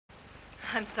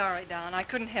I'm sorry, Don. I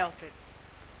couldn't help it.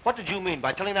 What did you mean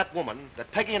by telling that woman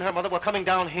that Peggy and her mother were coming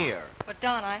down here? But,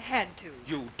 Don, I had to.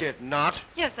 You did not?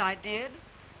 Yes, I did.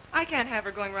 I can't have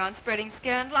her going around spreading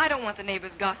scandal. I don't want the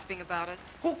neighbors gossiping about us.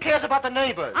 Who cares about the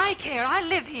neighbors? I care. I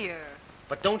live here.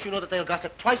 But don't you know that they'll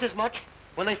gossip twice as much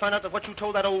when they find out that what you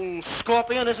told that old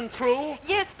scorpion isn't true?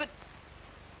 Yes, but...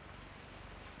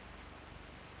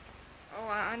 Oh,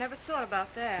 I never thought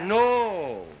about that.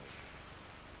 No.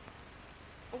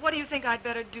 Well, what do you think I'd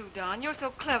better do, Don? You're so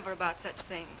clever about such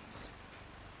things.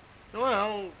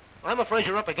 Well, I'm afraid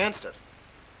you're up against it.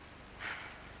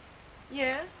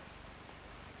 Yes?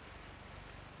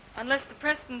 Unless the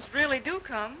Prestons really do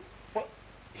come. What?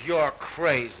 You're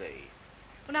crazy.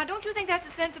 Well, now, don't you think that's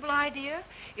a sensible idea?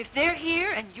 If they're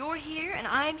here, and you're here, and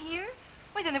I'm here,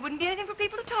 why, then there wouldn't be anything for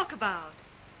people to talk about.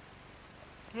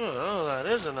 Well, that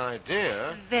is an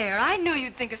idea. There, I knew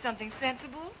you'd think of something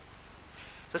sensible.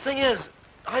 The thing is,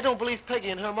 I don't believe Peggy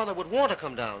and her mother would want to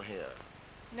come down here.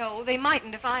 No, they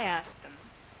mightn't if I asked them.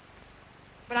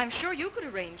 But I'm sure you could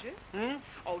arrange it. Hmm?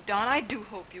 Oh, Don, I do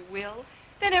hope you will.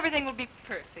 Then everything will be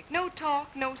perfect. No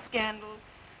talk, no scandal.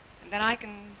 And then I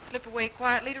can slip away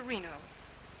quietly to Reno.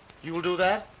 You'll do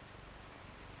that?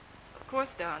 Of course,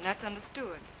 Don, that's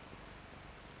understood.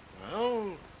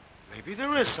 Well, maybe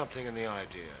there is something in the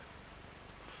idea.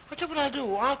 I'll tell you what I'll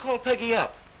do. I'll call Peggy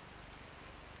up.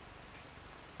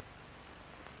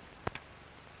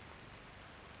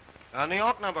 New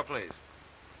York number, please.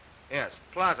 Yes,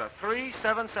 Plaza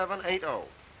 37780.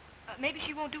 Maybe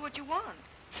she won't do what you want.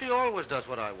 She always does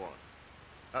what I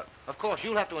want. Of course,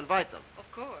 you'll have to invite them.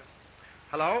 Of course.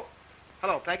 Hello?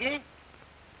 Hello, Peggy?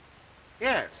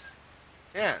 Yes.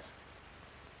 Yes.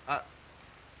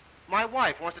 My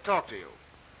wife wants to talk to you.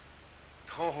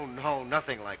 Oh, no,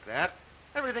 nothing like that.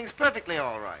 Everything's perfectly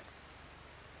all right.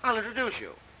 I'll introduce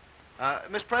you.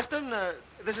 Miss Preston,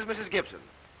 this is Mrs. Gibson.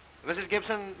 Mrs.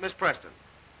 Gibson, Miss Preston.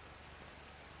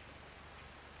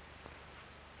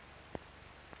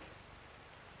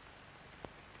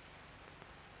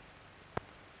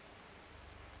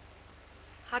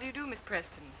 How do you do, Miss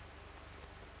Preston?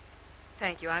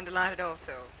 Thank you. I'm delighted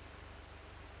also.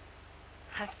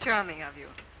 That's charming of you.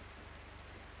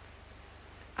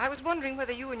 I was wondering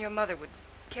whether you and your mother would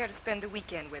care to spend the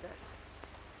weekend with us.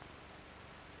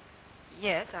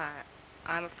 Yes,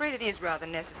 I'm afraid it is rather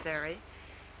necessary.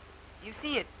 You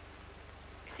see, it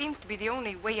seems to be the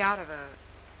only way out of a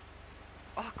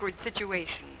awkward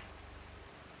situation.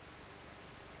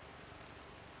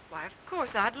 Why, of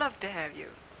course, I'd love to have you.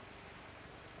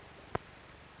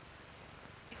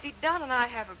 You see, Don and I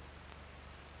have a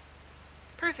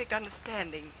perfect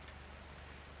understanding.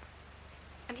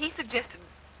 And he suggested,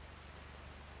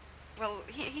 well,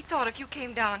 he thought if you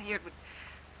came down here, it would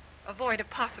avoid a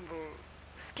possible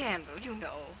scandal, you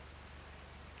know.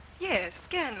 Yes,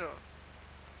 scandal.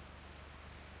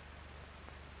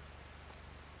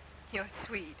 You're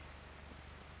sweet.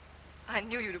 I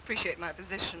knew you'd appreciate my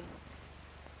position.